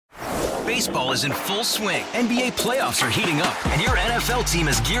Baseball is in full swing. NBA playoffs are heating up, and your NFL team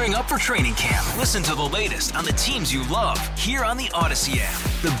is gearing up for training camp. Listen to the latest on the teams you love here on the Odyssey app.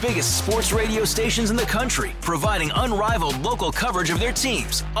 The biggest sports radio stations in the country, providing unrivaled local coverage of their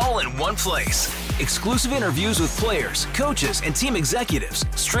teams, all in one place. Exclusive interviews with players, coaches, and team executives,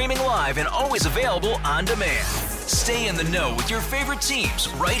 streaming live and always available on demand. Stay in the know with your favorite teams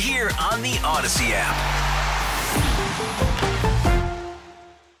right here on the Odyssey app.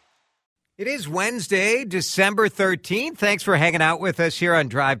 It is Wednesday, December 13th. Thanks for hanging out with us here on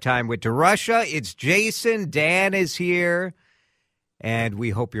Drive Time with DeRusha. It's Jason. Dan is here. And we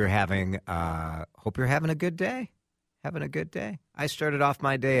hope you're having a good day. Having a good day. I started off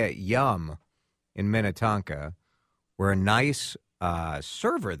my day at Yum in Minnetonka, where a nice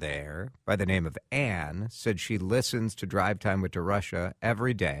server there by the name of Ann said she listens to Drive Time with DeRusha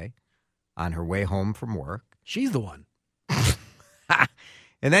every day on her way home from work. She's the one.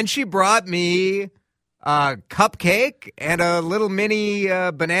 And then she brought me a cupcake and a little mini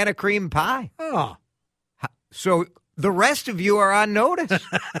banana cream pie. Oh. So the rest of you are on notice.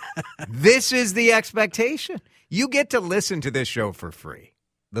 This is the expectation. You get to listen to this show for free.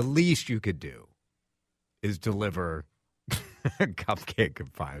 The least you could do is deliver a cupcake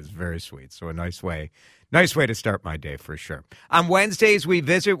and pie. It's very sweet. So a nice way to start my day for sure. On Wednesdays, we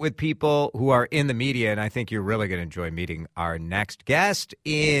visit with people who are in the media, and I think you're really going to enjoy meeting our next guest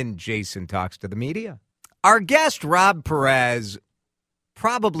in Jason Talks to the Media. Our guest, Rob Perez,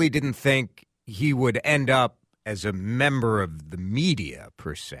 probably didn't think he would end up as a member of the media,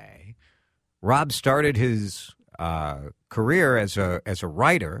 per se. Rob started his career as a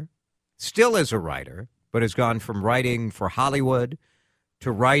writer, still as a writer, but has gone from writing for Hollywood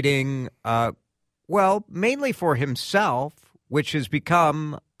to writing, mainly for himself, which has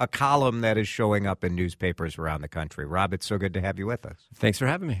become a column that is showing up in newspapers around the country. Rob, it's so good to have you with us. Thanks for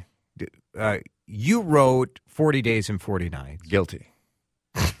having me. You wrote 40 Days and 40 Nights. Guilty.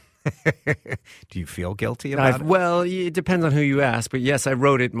 Do you feel guilty about it? Well, it depends on who you ask, but yes, I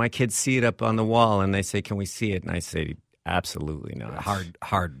wrote it. My kids see it up on the wall, and they say, "Can we see it?" And I say, "Absolutely not."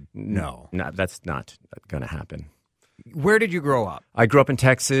 Hard, no. No, that's not going to happen. Where did you grow up? I grew up in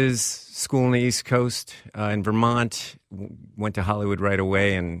Texas, school on the East Coast, in Vermont, went to Hollywood right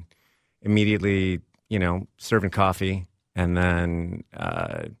away, and immediately, serving coffee, and then,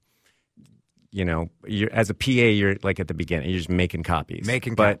 as a PA, you're like at the beginning, you're just making copies.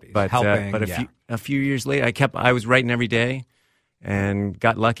 Helping, but a few years later, I was writing every day, and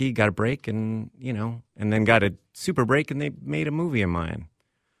got lucky, got a break, and then got a super break, and they made a movie of mine.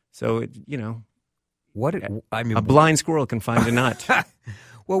 So a blind squirrel can find a nut.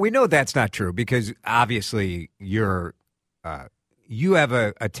 Well, we know that's not true because obviously you have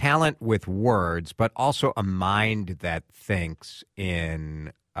a talent with words, but also a mind that thinks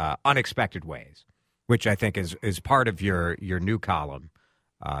in unexpected ways, which I think is part of your new column,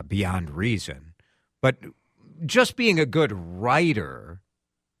 Beyond Reason. But just being a good writer,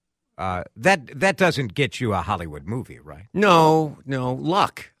 that doesn't get you a Hollywood movie, right? No,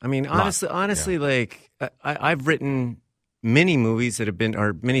 luck. I mean, honestly, yeah. I've written many movies that have been,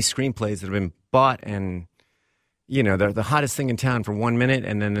 or many screenplays that have been bought, and they're the hottest thing in town for 1 minute,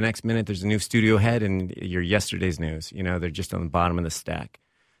 and then the next minute there's a new studio head, and you're yesterday's news. They're just on the bottom of the stack.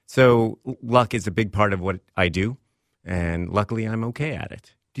 So luck is a big part of what I do, and luckily I'm okay at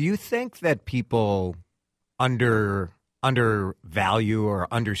it. Do you think that people undervalue or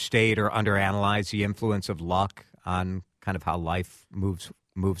understate or underanalyze the influence of luck on kind of how life moves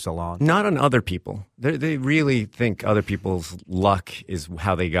along? Not on other people. They really think other people's luck is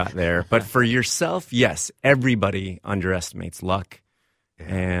how they got there. But for yourself, yes, everybody underestimates luck.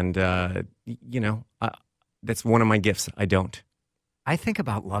 Yeah. And, that's one of my gifts. I don't. I think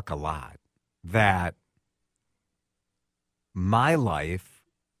about luck a lot, that my life,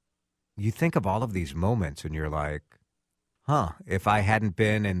 you think of all of these moments and you're like, if I hadn't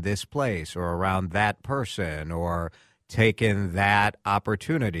been in this place or around that person or taken that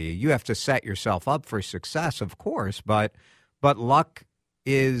opportunity, you have to set yourself up for success, of course, but luck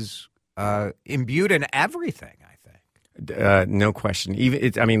is imbued in everything, I think. No question.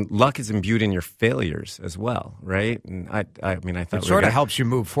 Luck is imbued in your failures as well, right? And I thought it sort of helps you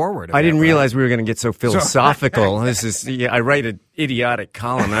move forward. I didn't realize we were going to get so philosophical. I write an idiotic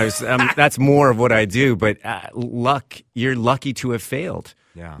column. That's more of what I do. But luck, you're lucky to have failed.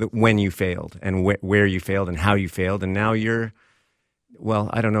 Yeah. When you failed, and where you failed, and how you failed, and now you're. Well,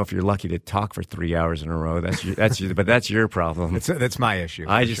 I don't know if you're lucky to talk for 3 hours in a row. But that's your problem. That's my issue.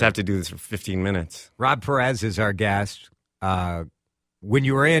 I just have to do this for 15 minutes. Rob Perez is our guest. When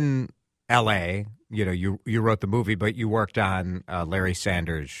you were in L.A., you wrote the movie, but you worked on Larry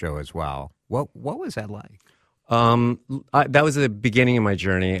Sanders' show as well. What was that like? That was the beginning of my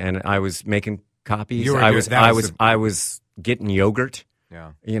journey, and I was making copies. I was getting yogurt.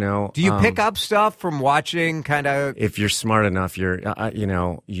 Yeah. Do you pick up stuff from watching kind of? If you're smart enough,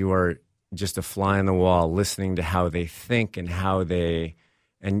 you are just a fly on the wall listening to how they think and how they,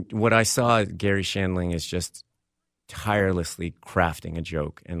 and what I saw Gary Shandling is just tirelessly crafting a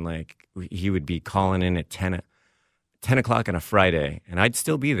joke. And like he would be calling in at 10 o'clock on a Friday, and I'd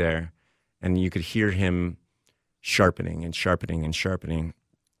still be there, and you could hear him sharpening and sharpening and sharpening.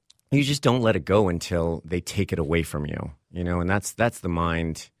 You just don't let it go until they take it away from you, and that's the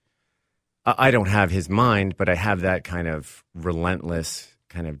mind. I don't have his mind, but I have that kind of relentless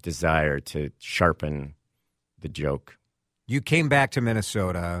kind of desire to sharpen the joke. You came back to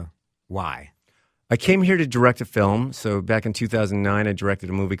Minnesota. Why? I came here to direct a film. So back in 2009, I directed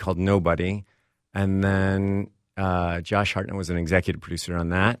a movie called Nobody. And then Josh Hartnett was an executive producer on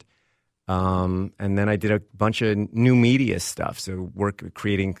that. And then I did a bunch of new media stuff. So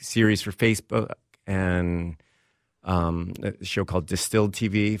creating series for Facebook and a show called Distilled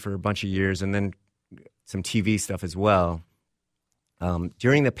TV for a bunch of years, and then some TV stuff as well.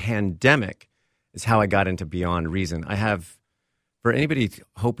 During the pandemic is how I got into Beyond Reason. I have, for anybody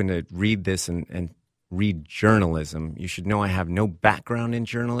hoping to read this and read journalism, you should know I have no background in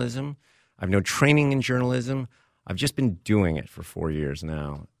journalism. I have no training in journalism. I've just been doing it for 4 years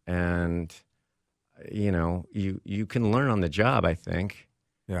now. And, you can learn on the job, I think.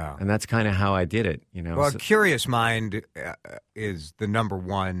 Yeah. And that's kind of how I did it, Well, a curious mind is the number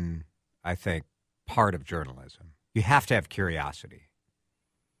one, I think, part of journalism. You have to have curiosity.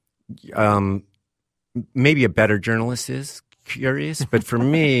 Maybe a better journalist is curious, but for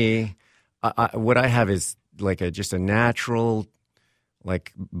me, what I have is like just a natural,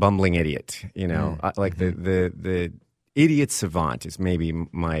 like bumbling idiot. The idiot savant is maybe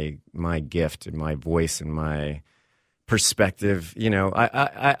my gift and my voice and my perspective.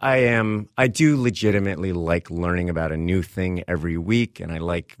 I do legitimately like learning about a new thing every week, and I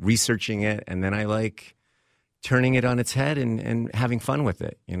like researching it, and then I like turning it on its head and having fun with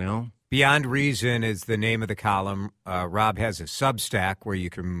it, Beyond Reason is the name of the column. Rob has a Substack where you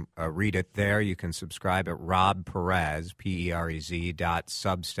can read it there. You can subscribe at robperez,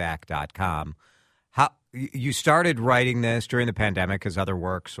 PEREZ.substack.com. How you started writing this during the pandemic because other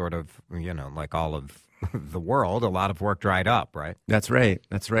work sort of, like all of the world, a lot of work dried up, right? That's right.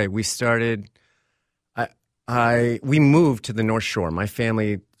 We started, we moved to the North Shore. My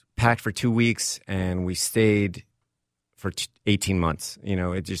family packed for 2 weeks, and we stayed for 18 months.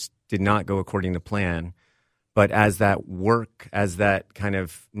 It just did not go according to plan. But as that kind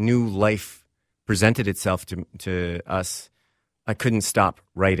of new life presented itself to us, I couldn't stop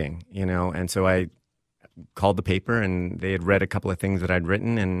writing, And so I called the paper, and they had read a couple of things that I'd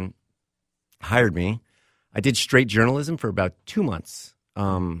written and hired me. I did straight journalism for about 2 months.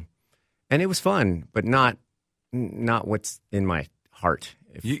 And it was fun, but not what's in my heart.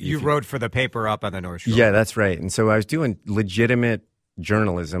 You wrote for the paper up on the North Shore. Yeah, that's right. And so I was doing legitimate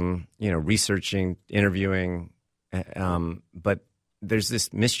journalism, researching, interviewing, but there's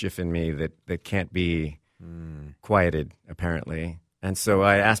this mischief in me that can't be quieted, apparently. And so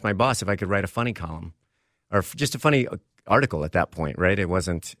I asked my boss if I could write a funny column, or just a funny article at that point, right? It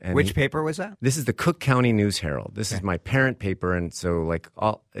wasn't. Which paper was that? This is the Cook County News Herald. This is my parent paper, and so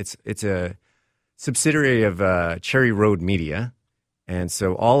it's a subsidiary of Cherry Road Media. And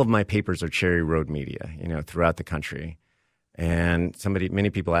so all of my papers are Cherry Road Media, throughout the country. And many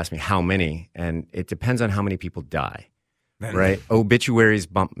people ask me how many, and it depends on how many people die, right? Obituaries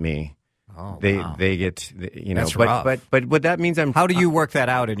bump me. Oh, they get, That's rough. But what that means, how do you work that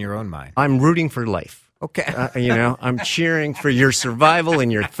out in your own mind? I'm rooting for life. Okay. I'm cheering for your survival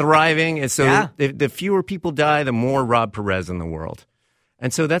and your thriving. And so the fewer people die, the more Rob Perez in the world.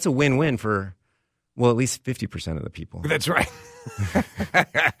 And so that's a win-win for, at least 50% of the people. That's right.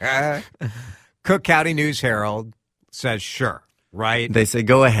 Cook County News Herald says, sure, right? They say,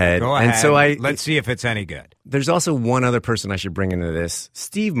 go ahead. And so let's see if it's any good. There's also one other person I should bring into this.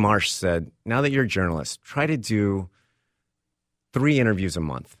 Steve Marsh said, now that you're a journalist, try to do 3 interviews a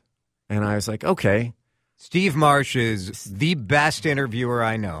month. And I was like, okay. Steve Marsh is the best interviewer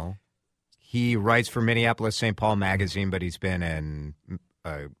I know. He writes for Minneapolis St. Paul Magazine, but he's been in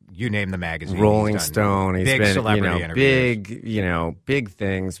you name the magazine. Rolling Stone. He's big been, celebrity interviews. big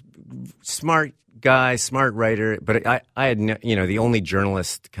things. Smart guy, smart writer. But I had, the only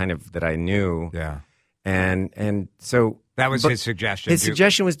journalist kind of that I knew. Yeah. And so that was his suggestion. His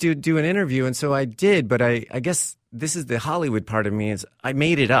suggestion was to do an interview, and so I did. But I guess this is the Hollywood part of me, is I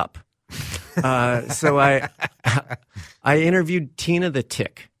made it up. So I interviewed Tina the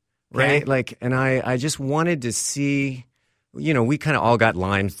Tick, right? Okay. And I just wanted to see, we kind of all got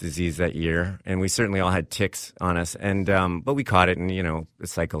Lyme's disease that year, and we certainly all had ticks on us, and but we caught it, and the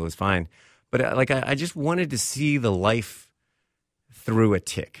cycle was fine. But I just wanted to see the life through a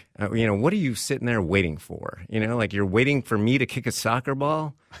tick. What are you sitting there waiting for? You're waiting for me to kick a soccer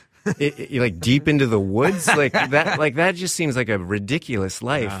ball, like deep into the woods, like that. Like that just seems like a ridiculous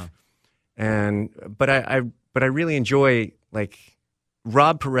life. Wow. But I really enjoy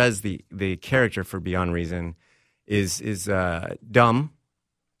Rob Perez, the character for Beyond Reason, is dumb.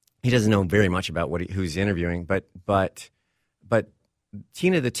 He doesn't know very much about who he's interviewing, but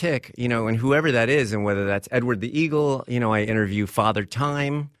Tina the Tick, and whoever that is, and whether that's Edward the Eagle, I interview Father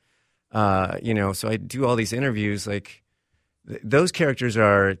Time, so I do all these interviews. Those characters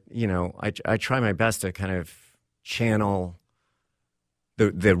are, I try my best to kind of channel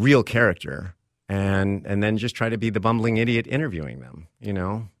the real character, and then just try to be the bumbling idiot interviewing them,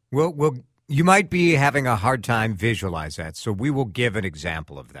 Well, you might be having a hard time visualize that, so we will give an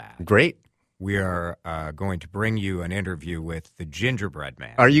example of that. Great. We are going to bring you an interview with the Gingerbread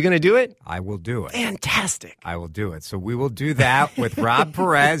Man. Are you going to do it? I will do it. Fantastic. I will do it. So we will do that with Rob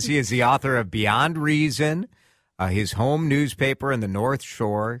Perez. He is the author of Beyond Reason, his home newspaper in the North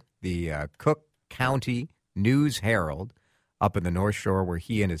Shore, the Cook County News Herald, up in the North Shore, where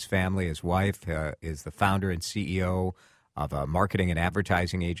he and his family, his wife, is the founder and CEO of a marketing and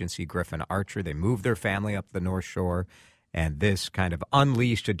advertising agency, Griffin Archer. They moved their family up the North Shore. And this kind of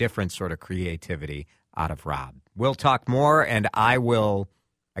unleashed a different sort of creativity out of Rob. We'll talk more, and I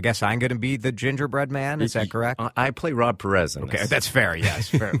guess I'm going to be the Gingerbread Man. Is that correct? I play Rob Perez in this. Okay, that's fair, yes.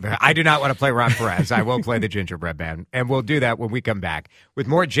 Fair. I do not want to play Rob Perez. I will play the Gingerbread Man, and we'll do that when we come back with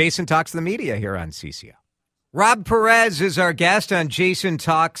more Jason Talks to the Media here on CCO. Rob Perez is our guest on Jason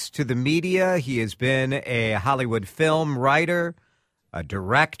Talks to the Media. He has been a Hollywood film writer, a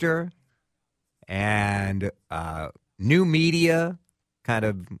director, and new media kind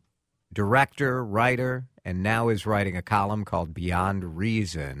of director, writer, and now is writing a column called Beyond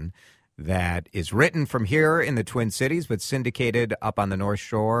Reason that is written from here in the Twin Cities but syndicated up on the North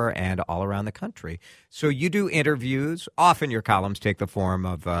Shore and all around the country. So you do interviews. Often your columns take the form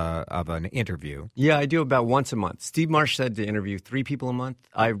of an interview. Yeah, I do about once a month. Steve Marsh said to interview 3 people a month.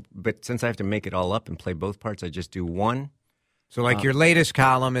 But since I have to make it all up and play both parts, I just do one. So your latest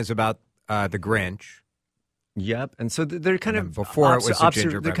column is about the Grinch. Yep, and so they're kind of before it was the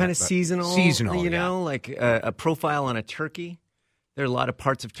Gingerbread. They're kind of seasonal, like a profile on a turkey. There are a lot of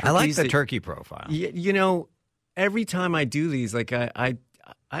parts of turkeys. I like the turkey profile. Every time I do these, I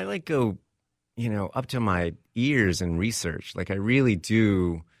go, up to my ears in research. I really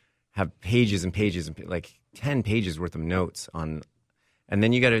do have pages and pages and 10 pages worth of notes on, and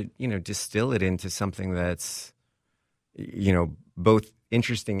then you got to distill it into something that's both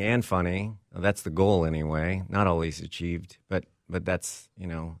interesting and funny. That's the goal anyway. Not always achieved, but that's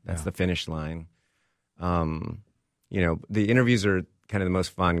the finish line. The interviews are kind of the most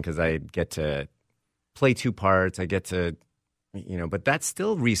fun because I get to play 2 parts. I get to, but that's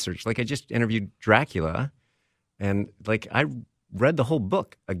still research. I just interviewed Dracula, and I read the whole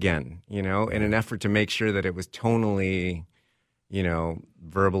book again, in an effort to make sure that it was tonally,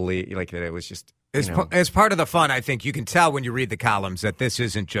 verbally, that it was just. As part of the fun, I think you can tell when you read the columns that this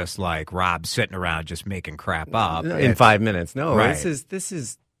isn't just Rob sitting around just making crap up in 5 minutes. No, right. This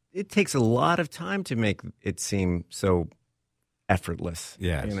is. It takes a lot of time to make it seem so effortless.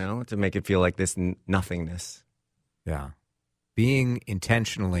 Yes. To make it feel like this nothingness. Yeah, being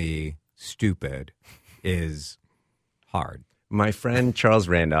intentionally stupid is hard. My friend Charles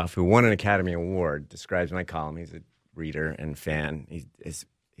Randolph, who won an Academy Award, describes my column. He's a reader and fan.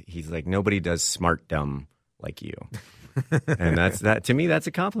 He's like, nobody does smart dumb like you. And that to me, that's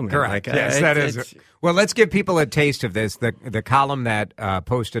a compliment. Correct. Yes, that is. Well, let's give people a taste of this. The column that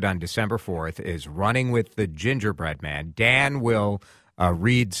posted on December 4th is Running with the Gingerbread Man. Dan will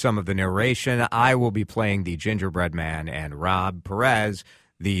read some of the narration. I will be playing the Gingerbread Man, and Rob Perez,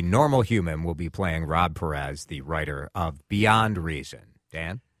 the normal human, will be playing Rob Perez, the writer of Beyond Reason.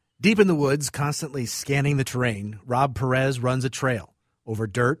 Dan? Deep in the woods, constantly scanning the terrain, Rob Perez runs a trail over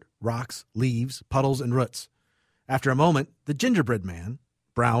dirt, rocks, leaves, puddles, and roots. After a moment, the Gingerbread Man,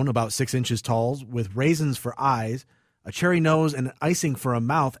 brown, about 6 inches tall, with raisins for eyes, a cherry nose, and icing for a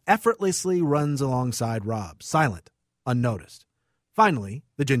mouth, effortlessly runs alongside Rob, silent, unnoticed. Finally,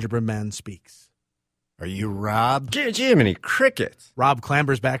 the Gingerbread Man speaks. Are you Rob? Jiminy crickets. Rob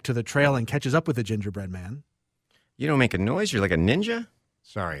clambers back to the trail and catches up with the Gingerbread Man. You don't make a noise? You're like a ninja?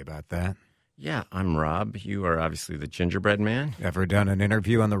 Sorry about that. Yeah, I'm Rob. You are obviously the gingerbread man. Ever done an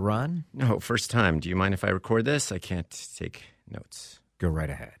interview on the run? No, first time. Do you mind if I record this? I can't take notes. Go right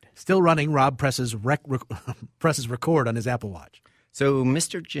ahead. Still running, Rob presses record on his Apple Watch. So,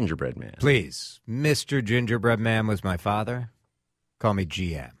 Mr. Gingerbread Man. Please, Mr. Gingerbread Man was my father. Call me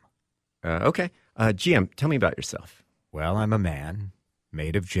GM. Okay. GM, tell me about yourself. Well, I'm a man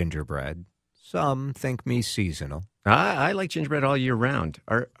made of gingerbread. Some think me seasonal. I like gingerbread all year round.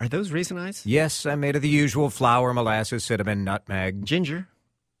 Are those raisin eyes? Yes, I'm made of the usual flour, molasses, cinnamon, nutmeg. Ginger?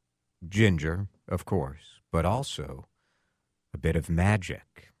 Ginger, of course, but also a bit of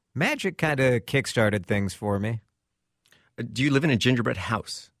magic. Magic kind of kick-started things for me. Do you live in a gingerbread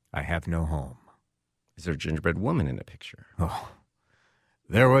house? I have no home. Is there a gingerbread woman in the picture? Oh,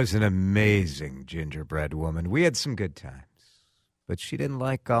 there was an amazing gingerbread woman. We had some good times, but she didn't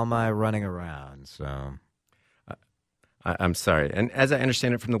like all my running around, so... I'm sorry. And as I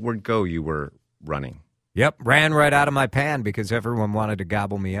understand it from the word go, you were running. Yep, ran right out of my pan because everyone wanted to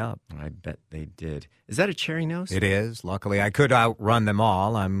gobble me up. I bet they did. Is that a cherry nose? It is. Luckily, I could outrun them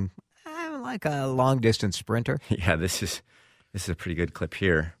all. I'm like a long-distance sprinter. Yeah, this is a pretty good clip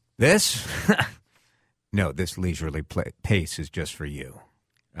here. This? No, this leisurely pace is just for you.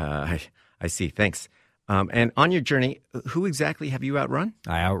 I see. Thanks. And on your journey, who exactly have you outrun?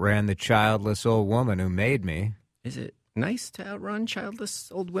 I outran the childless old woman who made me. Is it nice to outrun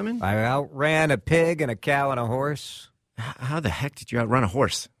childless old women? I outran a pig and a cow and a horse. How the heck did you outrun a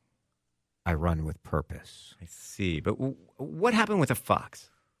horse? I run with purpose. I see. But what happened with a fox?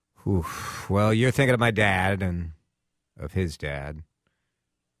 Oof. Well, you're thinking of my dad and of his dad.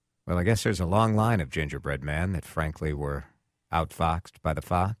 Well, I guess there's a long line of gingerbread men that frankly were outfoxed by the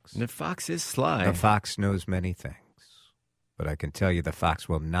fox. The fox is sly. The fox knows many things, but I can tell you the fox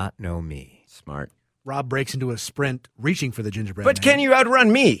will not know me. Smart. Rob breaks into a sprint, reaching for the gingerbread man. But can you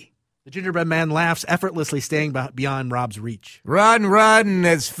outrun me? The gingerbread man laughs, effortlessly staying beyond Rob's reach. Run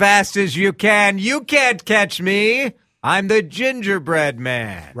as fast as you can. You can't catch me. I'm the gingerbread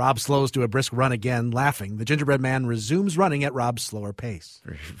man. Rob slows to a brisk run again, laughing. The gingerbread man resumes running at Rob's slower pace.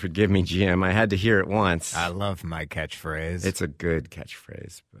 Forgive me, GM. I had to hear it once. I love my catchphrase. It's a good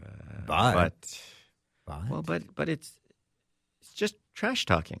catchphrase. But it's just trash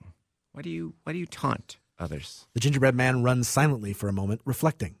talking. Why do you taunt others? The gingerbread man runs silently for a moment,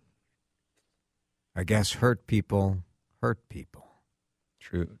 reflecting. I guess hurt people hurt people.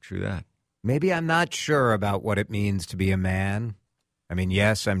 True that. Maybe I'm not sure about what it means to be a man. I mean,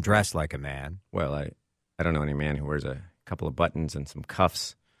 yes, I'm dressed like a man. Well, I don't know any man who wears a couple of buttons and some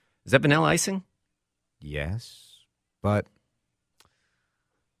cuffs. Is that vanilla icing? Yes, but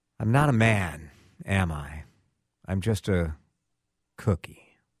I'm not a man, am I? I'm just a cookie.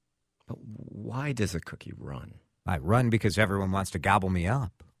 But why does a cookie run? I run because everyone wants to gobble me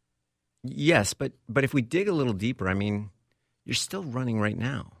up. Yes, but if we dig a little deeper, I mean, you're still running right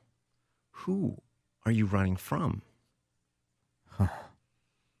now. Who are you running from?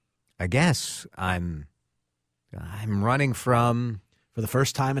 I guess I'm running from... For the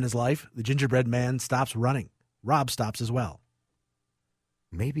first time in his life, the gingerbread man stops running. Rob stops as well.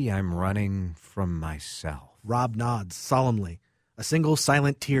 Maybe I'm running from myself. Rob nods solemnly. A single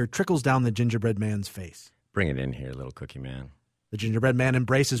silent tear trickles down the gingerbread man's face. Bring it in here, little cookie man. The gingerbread man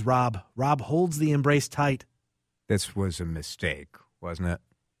embraces Rob. Rob holds the embrace tight. This was a mistake, wasn't it?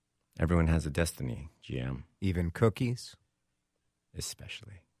 Everyone has a destiny, GM. Even cookies?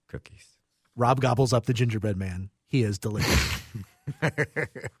 Especially cookies. Rob gobbles up the gingerbread man. He is delicious.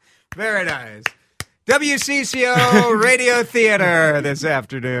 Very nice. WCCO Radio Theater this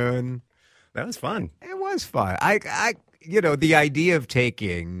afternoon. That was fun. It was fun. I the idea of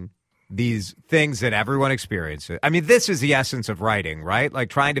taking these things that everyone experiences. I mean, this is the essence of writing, right? Like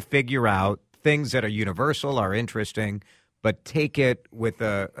trying to figure out things that are universal, are interesting, but take it with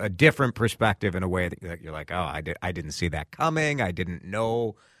a different perspective in a way that you're like, oh, I didn't see that coming. I didn't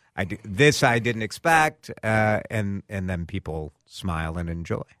know. I didn't expect. And then people smile and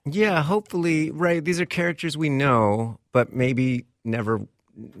enjoy. Yeah, hopefully, right. These are characters we know, but maybe no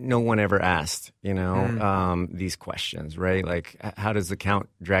one ever asked, these questions, right? Like, how does the Count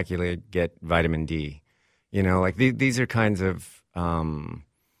Dracula get vitamin D? Like these are kinds of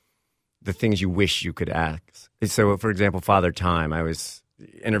the things you wish you could ask. So, for example, Father Time, I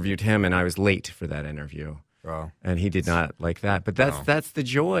interviewed him and I was late for that interview. Oh. And he did not like that. But that's the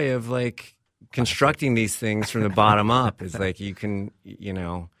joy of like constructing these things from the bottom up. Is like you can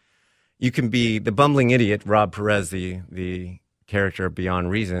be the bumbling idiot, Rob Perez, the character of Beyond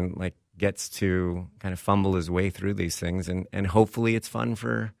Reason, like gets to kind of fumble his way through these things and hopefully it's fun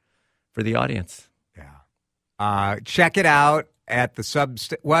for the audience. Yeah. Check it out at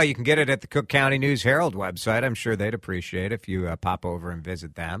the well, you can get it at the Cook County News Herald website. I'm sure they'd appreciate it if you pop over and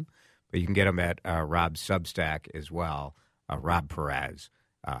visit them. But you can get them at Rob's Substack as well, Rob Perez.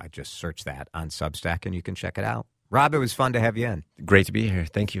 Just search that on Substack, and you can check it out. Rob, it was fun to have you in. Great to be here.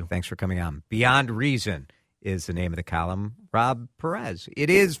 Thank you. Thanks for coming on. Beyond Reason is the name of the column. Rob Perez. It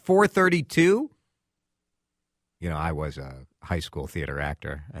is 4:32. You know, I was a high school theater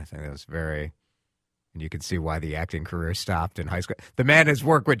actor. I think that was very, and you can see why the acting career stopped in high school. The man has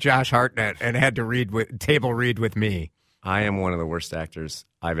worked with Josh Hartnett and had to table read with me. I am one of the worst actors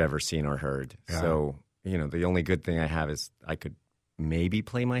I've ever seen or heard. Yeah. So, you know, the only good thing I have is I could maybe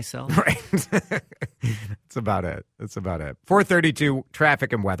play myself. Right. That's about it. 4:32,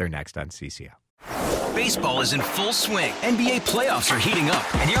 traffic and weather next on CCO. Baseball is in full swing. NBA playoffs are heating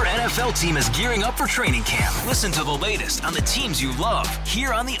up, and your NFL team is gearing up for training camp. Listen to the latest on the teams you love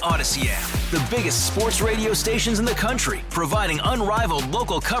here on the Odyssey app. The biggest sports radio stations in the country, providing unrivaled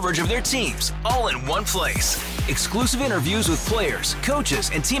local coverage of their teams, all in one place. Exclusive interviews with players,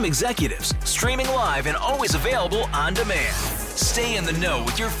 coaches, and team executives, streaming live and always available on demand. Stay in the know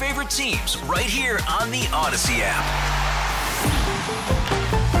with your favorite teams right here on the Odyssey app.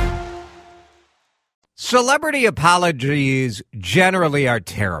 Celebrity apologies generally are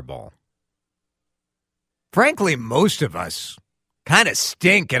terrible. Frankly, most of us kind of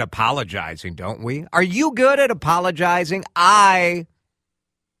stink at apologizing, don't we? Are you good at apologizing? I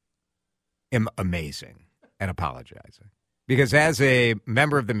am amazing at apologizing. Because as a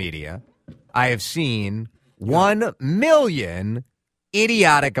member of the media, I have seen 1 million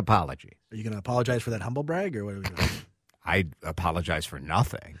idiotic apologies. Are you going to apologize for that humble brag, or what are we doing? I apologize for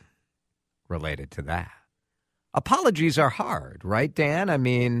nothing related to that. Apologies are hard, right, Dan? I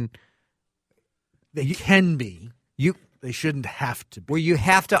mean, They can be. They shouldn't have to be. Well, you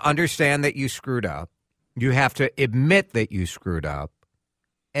have to understand that you screwed up. You have to admit that you screwed up.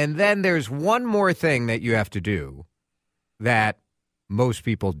 And then there's one more thing that you have to do that most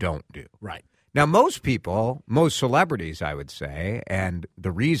people don't do. Right. Now, most people, most celebrities, I would say, and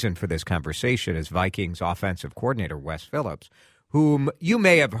the reason for this conversation is Vikings offensive coordinator Wes Phillips, whom you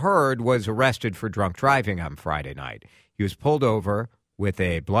may have heard was arrested for drunk driving on Friday night. He was pulled over with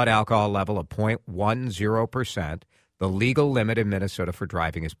a blood alcohol level of 0.10%. The legal limit in Minnesota for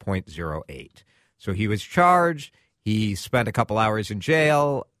driving is 0.08. So he was charged. He spent a couple hours in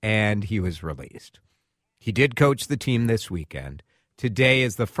jail, and he was released. He did coach the team this weekend. Today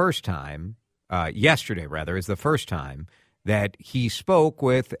is the first time, yesterday rather, is the first time that he spoke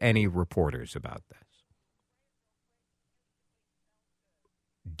with any reporters about this.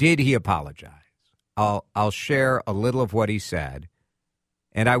 Did he apologize? I'll share a little of what he said,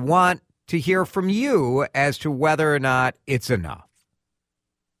 and I want to hear from you as to whether or not it's enough.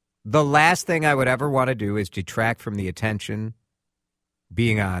 The last thing I would ever want to do is detract from the attention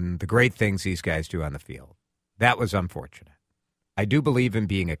being on the great things these guys do on the field. That was unfortunate. I do believe in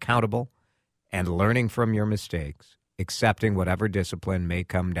being accountable and learning from your mistakes, accepting whatever discipline may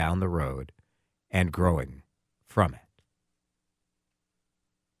come down the road, and growing from it.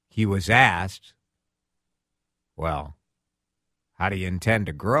 He was asked, well, how do you intend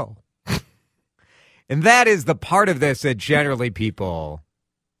to grow? And that is the part of this that generally people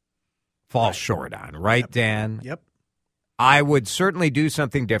fall short on, right, Yep. Dan? Yep. I would certainly do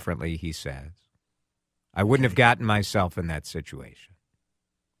something differently, he says. I wouldn't have gotten myself in that situation.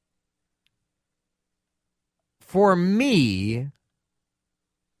 For me,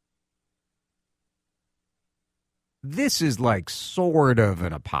 this is like sort of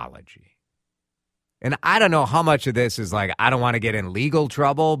an apology. And I don't know how much of this is like, I don't want to get in legal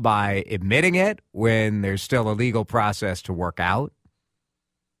trouble by admitting it when there's still a legal process to work out.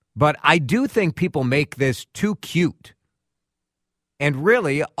 But I do think people make this too cute. And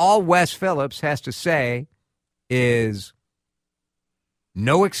really, all Wes Phillips has to say is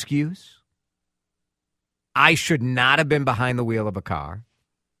no excuse. I should not have been behind the wheel of a car.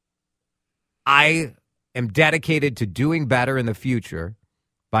 I am dedicated to doing better in the future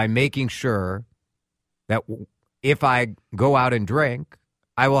by making sure that if I go out and drink,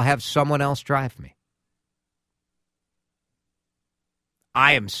 I will have someone else drive me.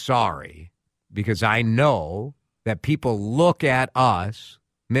 I am sorry because I know that people look at us,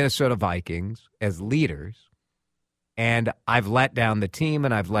 Minnesota Vikings, as leaders, and I've let down the team,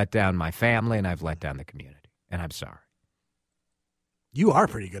 and I've let down my family, and I've let down the community, and I'm sorry. You are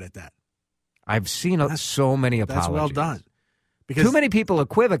pretty good at that. I've seen so many apologies. That's well done. Because too many people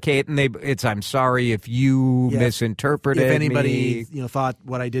equivocate, and it's I'm sorry if you misinterpreted if anybody me. Thought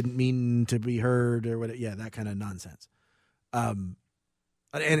what I didn't mean to be heard or what, that kind of nonsense. And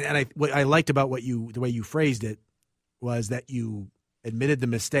what I liked about the way you phrased it was that you admitted the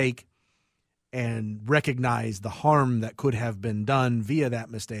mistake and recognized the harm that could have been done via that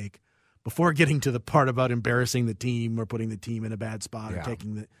mistake before getting to the part about embarrassing the team or putting the team in a bad spot or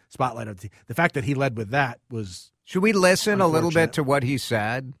taking the spotlight of the team. The fact that he led with that was Should we listen a little bit to what he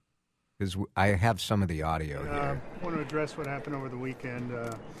said? Because I have some of the audio here. I want to address what happened over the weekend.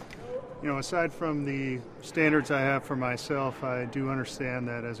 Aside from the standards I have for myself, I do understand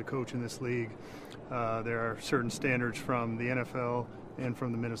that as a coach in this league, there are certain standards from the NFL and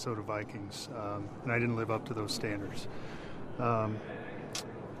from the Minnesota Vikings, and I didn't live up to those standards.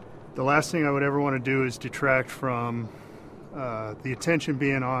 The last thing I would ever want to do is detract from the attention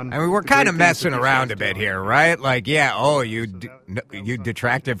being on. I mean, we're kind of messing around a bit here, right? Like, you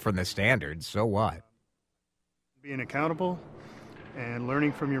detracted from the standards, so what? Being accountable and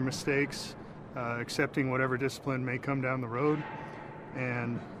learning from your mistakes, accepting whatever discipline may come down the road,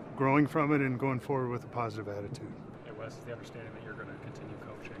 and growing from it and going forward with a positive attitude. Hey, Wes, is the understanding that you're going to continue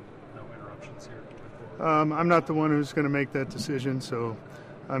coaching, no interruptions here? I'm not the one who's going to make that decision, so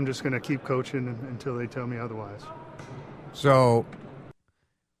I'm just going to keep coaching until they tell me otherwise. So,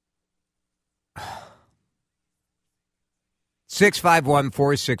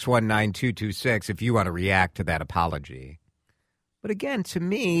 651-461-9226 if you want to react to that apology. But again, to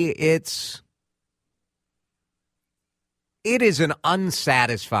me, it is an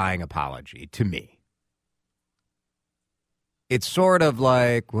unsatisfying apology to me. It's sort of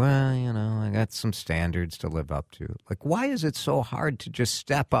like, well, I got some standards to live up to. Like, why is it so hard to just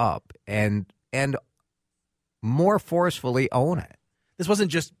step up and more forcefully own it? This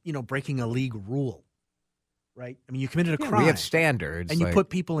wasn't just, breaking a league rule, right? I mean, you committed a crime. We have standards. And you put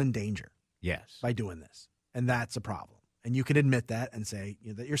people in danger. Yes. By doing this. And that's a problem. And you can admit that and say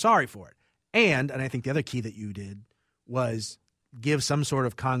that you're sorry for it. And I think the other key that you did was give some sort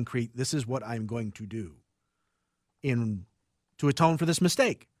of concrete, this is what I'm going to do to atone for this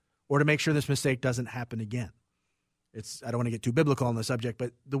mistake or to make sure this mistake doesn't happen again. I don't want to get too biblical on the subject,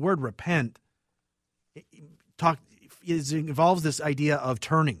 but the word repent involves this idea of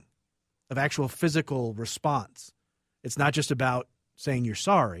turning, of actual physical response. It's not just about saying you're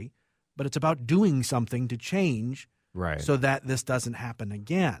sorry, but it's about doing something to change so that this doesn't happen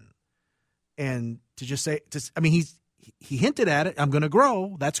again. And to just say, he hinted at it. I'm going to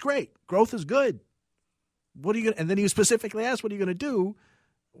grow. That's great. Growth is good. What are you going? And then he was specifically asked, "What are you going to do?"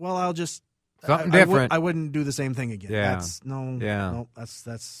 Well, I'll just something different. I wouldn't do the same thing again. Yeah. That's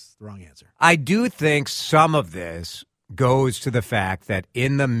the wrong answer. I do think some of this goes to the fact that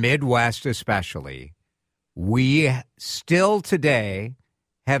in the Midwest, especially, we still today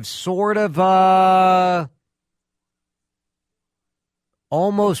have sort of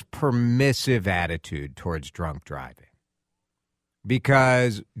almost permissive attitude towards drunk driving.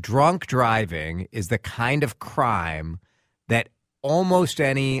 Because drunk driving is the kind of crime that almost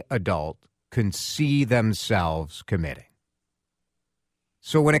any adult can see themselves committing.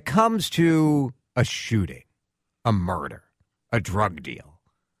 So when it comes to a shooting, a murder, a drug deal,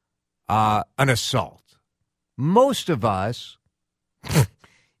 an assault, most of us,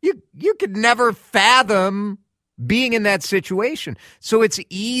 you could never fathom being in that situation. So it's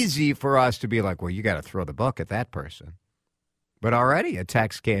easy for us to be like, well, you got to throw the book at that person. But already a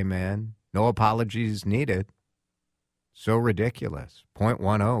text came in, no apologies needed. So ridiculous.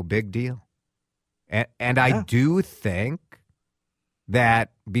 0.10, big deal. And I do think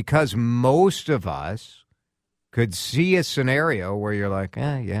that because most of us could see a scenario where you're like,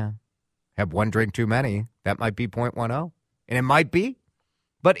 have one drink too many, that might be 0.10. And it might be.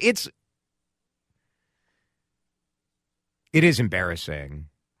 But it is embarrassing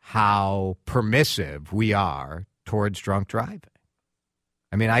how permissive we are towards drunk driving.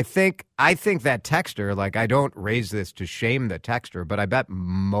 I mean, I think that texter, like, I don't raise this to shame the texter, but I bet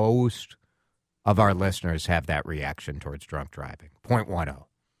most of our listeners have that reaction towards drunk driving. 0.10.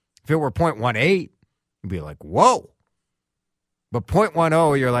 If it were 0.18, you'd be like, whoa. But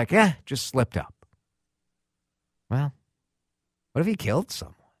 0.10, you're like, just slipped up. Well, what if he killed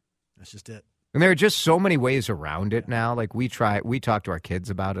someone? That's just it. And there are just so many ways around it now. Like, we talk to our kids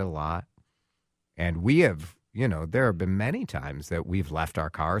about it a lot. And we have, there have been many times that we've left our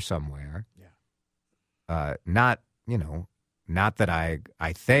car somewhere. Yeah. Not that I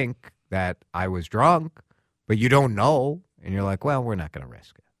think that I was drunk, but you don't know. And you're like, well, we're not going to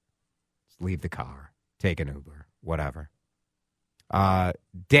risk it. Just leave the car, take an Uber, whatever.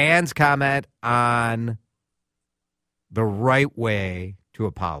 Dan's comment on the right way to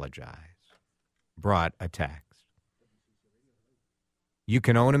apologize brought a text. You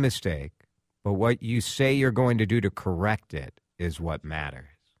can own a mistake, but what you say you're going to do to correct it is what matters.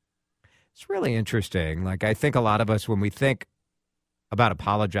 It's really interesting. Like, I think a lot of us, when we think about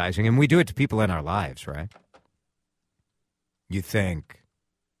apologizing, and we do it to people in our lives, right? You think,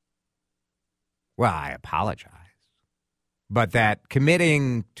 well, I apologize. But that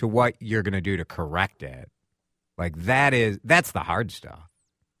committing to what you're going to do to correct it, like that's the hard stuff.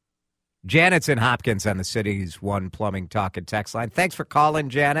 Janet's in Hopkins on the City's One Plumbing Talk and Text line. Thanks for calling,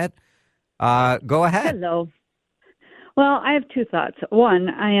 Janet. Go ahead. Hello. Well, I have two thoughts. One,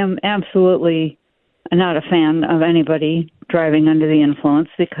 I am absolutely not a fan of anybody driving under the influence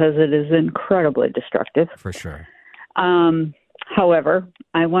because it is incredibly destructive. For sure. However,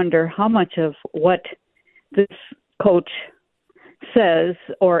 I wonder how much of what this coach says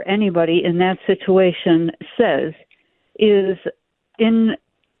or anybody in that situation says is in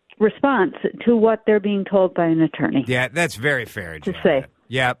response to what they're being told by an attorney. Yeah, that's very fair, Janet. To say.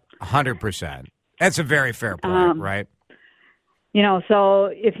 Yep, 100%. That's a very fair point, right?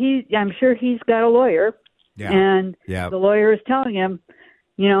 So I'm sure he's got a lawyer, and the lawyer is telling him,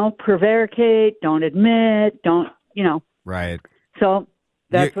 prevaricate, don't admit, don't. Right. So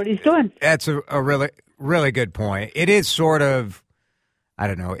that's what he's doing. That's a really, really good point. It is sort of, I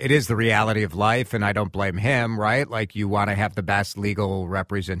don't know, it is the reality of life, and I don't blame him, right? Like, you want to have the best legal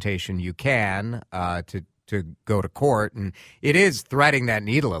representation you can to go to court, and it is threading that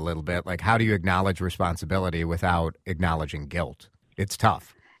needle a little bit. Like, how do you acknowledge responsibility without acknowledging guilt? It's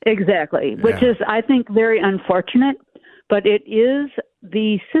tough. Exactly, which is, I think, very unfortunate, but it is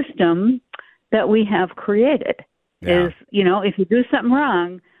the system that we have created. Yeah. Is, if you do something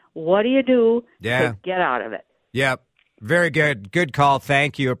wrong, what do you do to get out of it? Yep. Very good. Good call.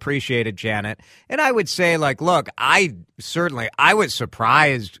 Thank you. Appreciate it, Janet. And I would say, look, I was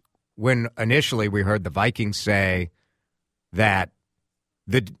surprised when initially we heard the Vikings say that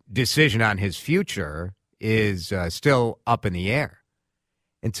the decision on his future is still up in the air.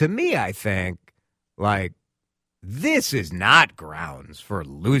 And to me, I think, this is not grounds for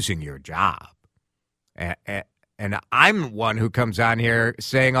losing your job. And I'm one who comes on here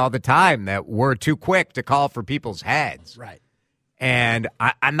saying all the time that we're too quick to call for people's heads. Right. And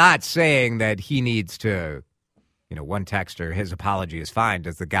I'm not saying that he needs to, one texter, his apology is fine.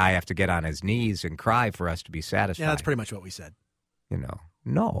 Does the guy have to get on his knees and cry for us to be satisfied? Yeah, that's pretty much what we said.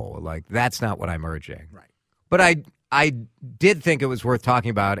 No, that's not what I'm urging. Right. But I did think it was worth talking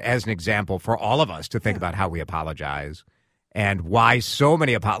about as an example for all of us to think about how we apologize and why so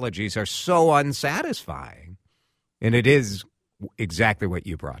many apologies are so unsatisfying. And it is exactly what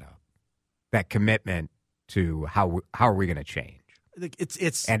you brought up, that commitment to how are we going to change?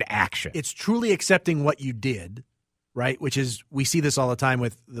 It's and action. It's truly accepting what you did, right? Which is, we see this all the time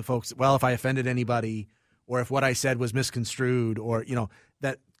with the folks. Well, if I offended anybody, or if what I said was misconstrued, or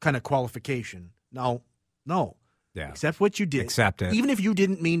that kind of qualification. No. Yeah. Accept what you did. Accept it. Even if you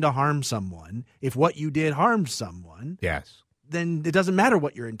didn't mean to harm someone, if what you did harmed someone, yes, then it doesn't matter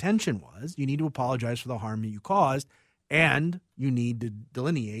what your intention was. You need to apologize for the harm that you caused, and you need to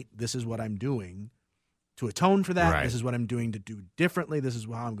delineate, this is what I'm doing to atone for that. Right. This is what I'm doing to do differently. This is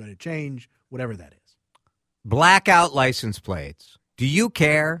how I'm going to change, whatever that is. Blackout license plates. Do you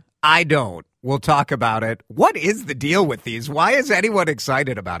care? I don't. We'll talk about it. What is the deal with these? Why is anyone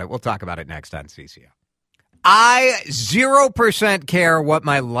excited about it? We'll talk about it next on CCO. I 0% care what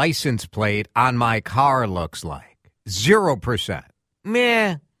my license plate on my car looks like. 0%.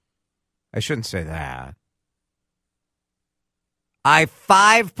 Meh. I shouldn't say that. I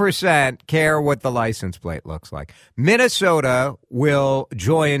 5% care what the license plate looks like. Minnesota will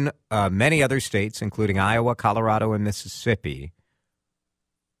join many other states, including Iowa, Colorado, and Mississippi,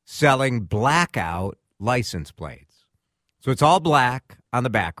 selling blackout license plates. So it's all black on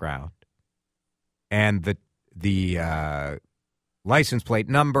the background, and the license plate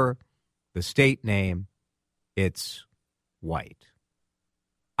number, the state name, it's white.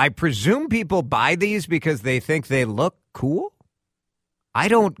 I presume people buy these because they think they look cool. I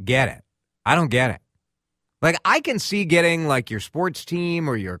don't get it. Like, I can see getting your sports team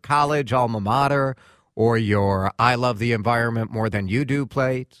or your college alma mater or your I love the environment more than you do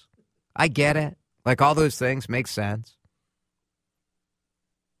plates. I get it. All those things make sense.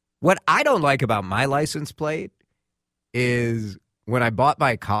 What I don't like about my license plate is when I bought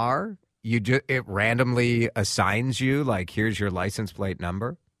my car, it randomly assigns you, here's your license plate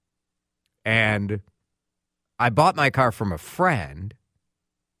number. And I bought my car from a friend,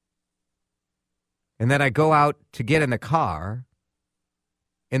 and then I go out to get in the car,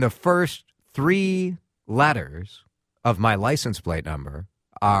 and the first 3 letters of my license plate number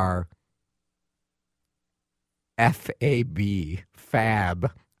are FAB,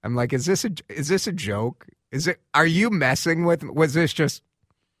 fab. I'm like, is this a joke? Are you messing with, was this just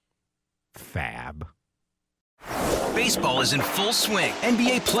Fab. Baseball is in full swing.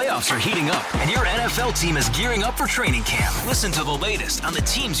 NBA playoffs are heating up, and your NFL team is gearing up for training camp. Listen to the latest on the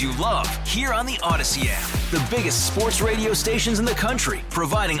teams you love here on the Odyssey app. The biggest sports radio stations in the country,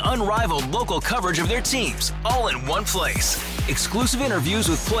 providing unrivaled local coverage of their teams, all in one place. Exclusive interviews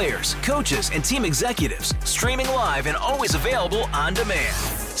with players, coaches, and team executives, streaming live and always available on demand.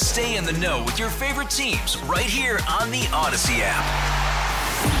 Stay in the know with your favorite teams right here on the Odyssey app.